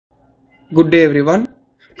Good day everyone.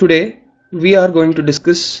 Today we are going to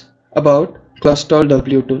discuss about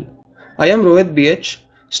ClustalW tool. I am Rohit BH,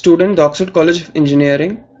 student at Oxford College of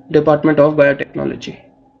Engineering, Department of Biotechnology.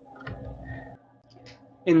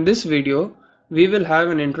 In this video, we will have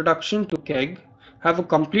an introduction to KEGG, have a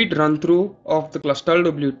complete run through of the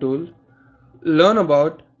ClustalW tool, learn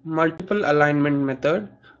about multiple alignment method,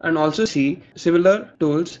 and also see similar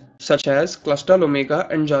tools such as ClustalΩ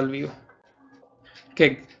and Jalview.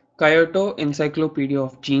 KEGG, Kyoto Encyclopedia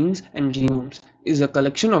of Genes and Genomes, is a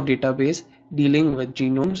collection of database dealing with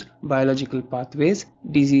genomes, biological pathways,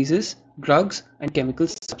 diseases, drugs, and chemical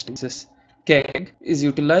substances. KEGG is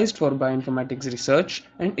utilized for bioinformatics research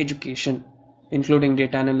and education, including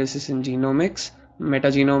data analysis in genomics,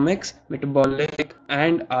 metagenomics, metabolic,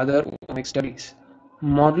 and other genomic studies,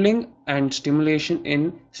 modeling and stimulation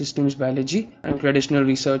in systems biology, and traditional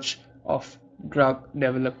research of drug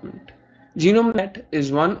development. GenomeNet is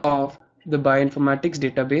one of the bioinformatics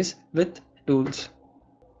database with tools.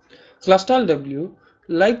 ClustalW,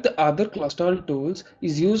 like the other Clustal tools,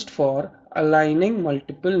 is used for aligning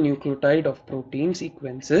multiple nucleotide of protein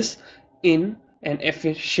sequences in an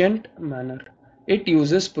efficient manner. It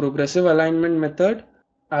uses progressive alignment method,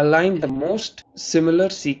 align the most similar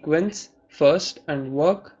sequence first and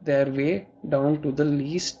work their way down to the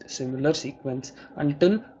least similar sequence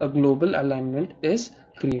until a global alignment is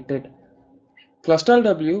created.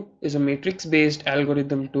 ClustalW is a matrix-based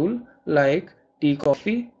algorithm tool like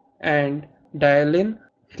tCoffee and Dialin.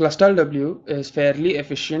 ClustalW is fairly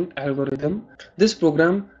efficient algorithm. This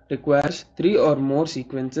program requires 3 or more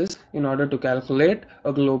sequences in order to calculate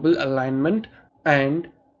a global alignment and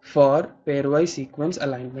for pairwise sequence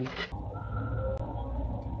alignment.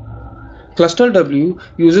 ClustalW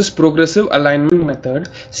uses progressive alignment method.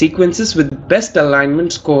 Sequences with best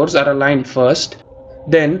alignment scores are aligned first.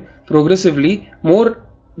 Then progressively more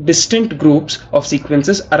distant groups of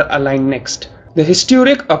sequences are aligned next. The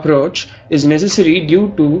historic approach is necessary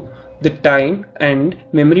due to the time and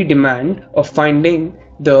memory demand of finding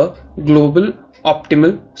the global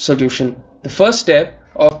optimal solution. The first step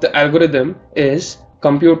of the algorithm is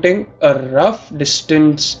computing a rough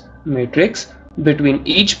distance matrix between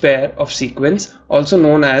each pair of sequence, also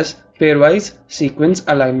known as pairwise sequence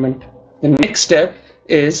alignment. The next step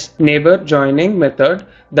is neighbor joining method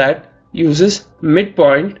that uses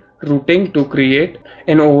midpoint routing to create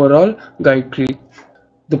an overall guide tree.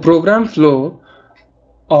 The program flow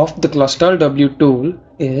of the ClustalW tool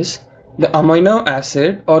is the amino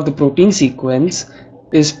acid or the protein sequence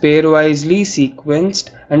is pairwisely sequenced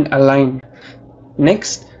and aligned.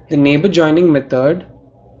 Next, the neighbor joining method,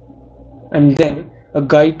 and then a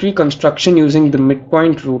guide tree construction using the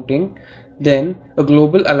midpoint routing. Then a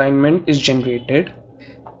global alignment is generated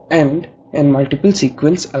and multiple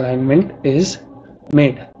sequence alignment is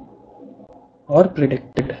made or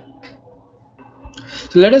predicted.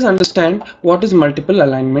 So let us understand what is multiple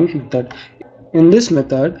alignment method. In this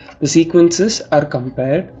method, the sequences are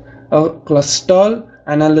compared, a clustal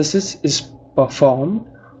analysis is performed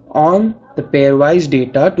on the pairwise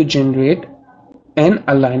data to generate an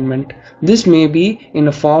alignment. This may be in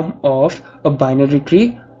a form of a binary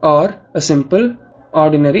tree or a simple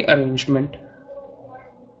ordinary arrangement.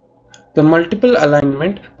 The multiple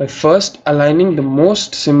alignment by first aligning the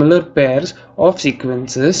most similar pairs of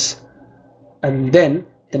sequences and then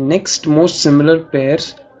the next most similar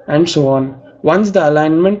pairs and so on. Once the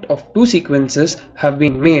alignment of two sequences have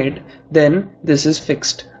been made, then this is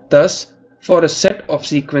fixed. Thus, for a set of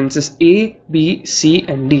sequences A, B, C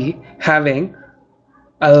and D having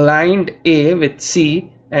aligned A with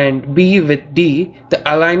C and B with D, the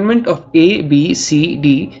alignment of A, B, C,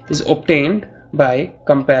 D is obtained by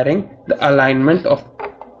comparing the alignment of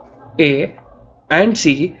A and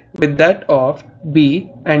C with that of B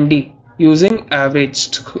and D using average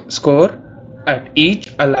score at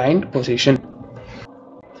each aligned position.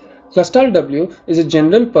 ClustalW is a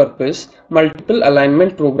general purpose multiple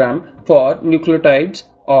alignment program for nucleotides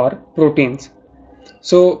or proteins.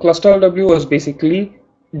 So ClustalW was basically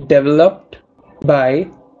developed by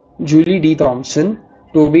Julie D. Thompson,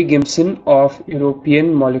 Toby Gimson of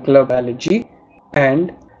European Molecular Biology,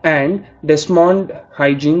 and Desmond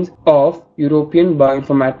Huygens of European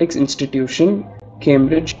Bioinformatics Institution,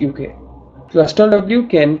 Cambridge, UK. ClustalW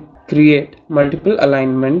can create multiple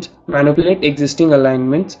alignments, manipulate existing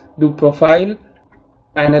alignments, do profile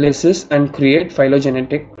analysis, and create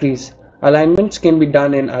phylogenetic trees. Alignments can be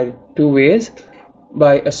done in either two ways,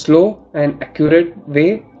 by a slow and accurate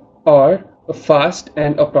way or a fast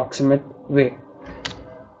and approximate way.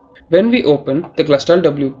 When we open the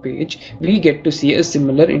ClustalW page, we get to see a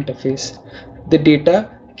similar interface. The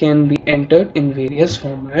data can be entered in various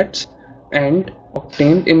formats and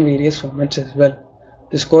obtained in various formats as well.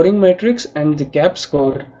 The scoring matrix and the gap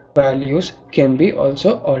score values can be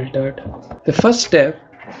also altered. The first step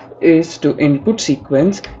is to input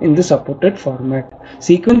sequence in the supported format.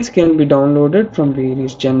 Sequence can be downloaded from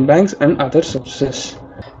various GenBanks and other sources.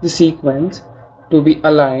 The sequence to be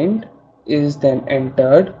aligned is then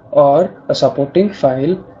entered, or a supporting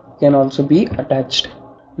file can also be attached.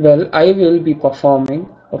 Well, I will be performing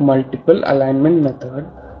a multiple alignment method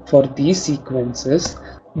for these sequences.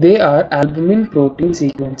 They are albumin protein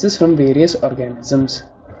sequences from various organisms.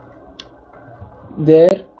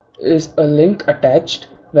 There is a link attached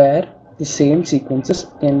where the same sequences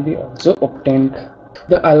can be also obtained.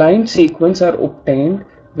 The aligned sequence are obtained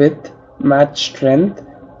with match strength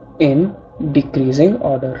in decreasing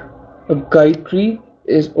order. A guide tree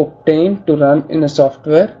is obtained to run in a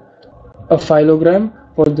software. A phylogram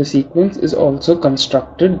for the sequence is also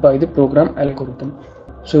constructed by the program algorithm.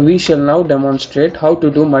 So we shall now demonstrate how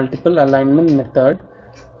to do multiple alignment method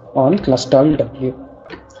on ClustalW.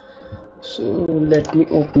 So let me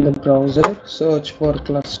open the browser, search for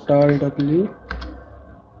ClustalW.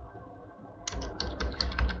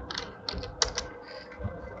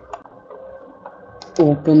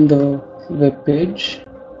 Open the web page,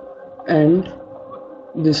 and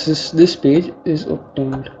this page is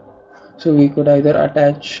obtained. So we could either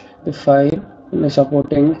attach the file in a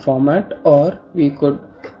supporting format, or we could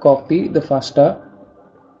copy the FASTA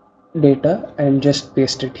data and just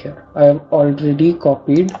paste it here. I have already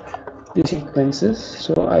copied the sequences,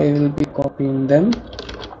 so I will be copying them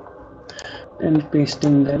and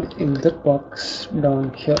pasting them in the box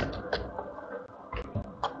down here.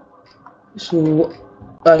 So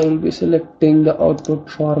I will be selecting the output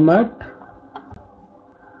format.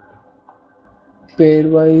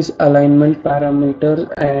 Pairwise alignment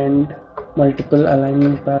parameters and multiple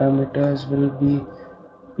alignment parameters will be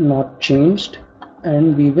not changed,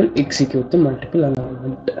 and we will execute the multiple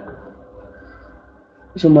alignment.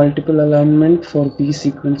 So multiple alignment for these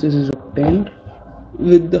sequences is obtained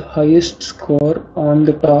with the highest score on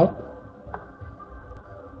the top,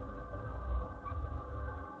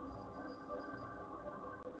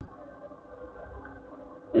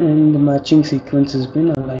 and the matching sequence has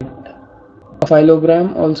been aligned. A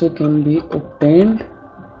phylogram also can be obtained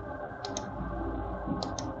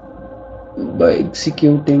by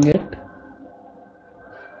executing it.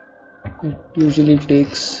 It usually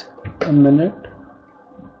takes a minute.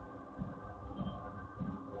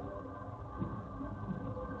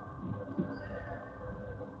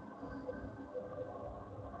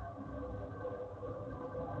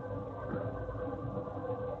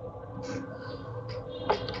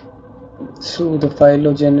 So the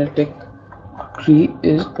phylogenetic tree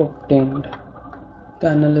is obtained.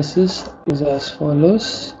 The analysis is as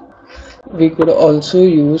follows. We could also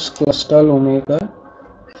use ClustalΩ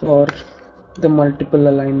for the multiple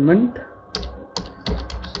alignment.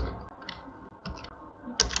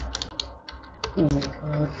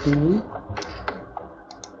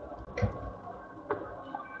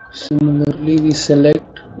 Similarly, we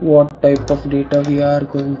select what type of data we are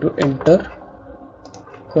going to enter.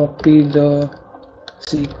 Copy the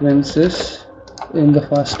sequences in the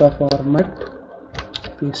FASTA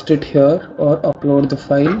format, paste it here, or upload the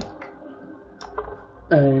file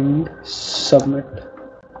and submit.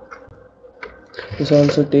 This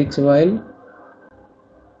also takes a while.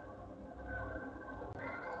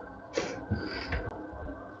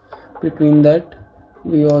 Between that,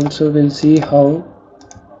 we also will see how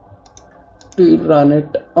to run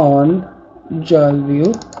it on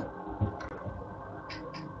Jalview.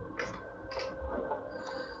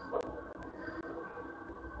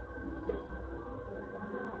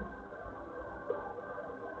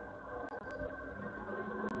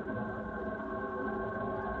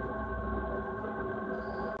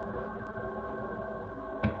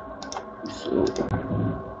 So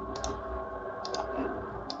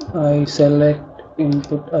I select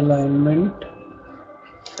input alignment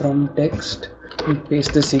from text and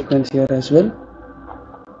paste the sequence here as well.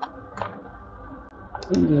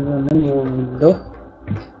 And give a new window.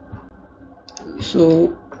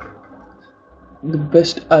 So the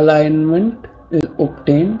best alignment is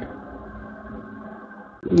obtained.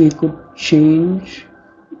 We could change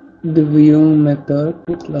the view method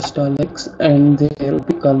to ClustalX, and there will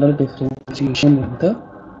be color differentiation in the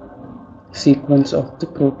sequence of the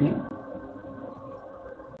protein.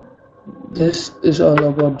 This is all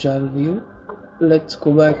about Jalview. Let's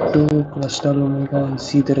go back to ClustalΩ and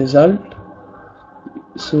see the result.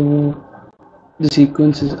 So the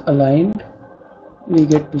sequence is aligned. We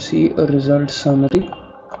get to see a result summary.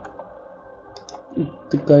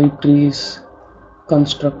 The guide tree is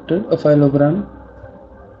constructed, a phylogram,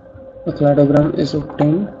 a cladogram is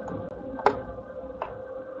obtained.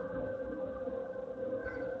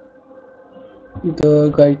 The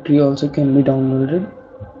guide tree also can be downloaded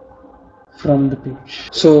from the page.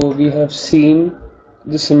 So we have seen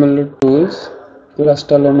the similar tools,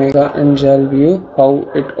 ClustalΩ and Jalview, how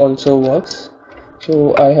it also works.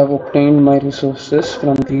 So I have obtained my resources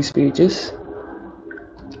from these pages.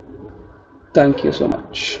 Thank you so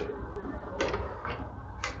much.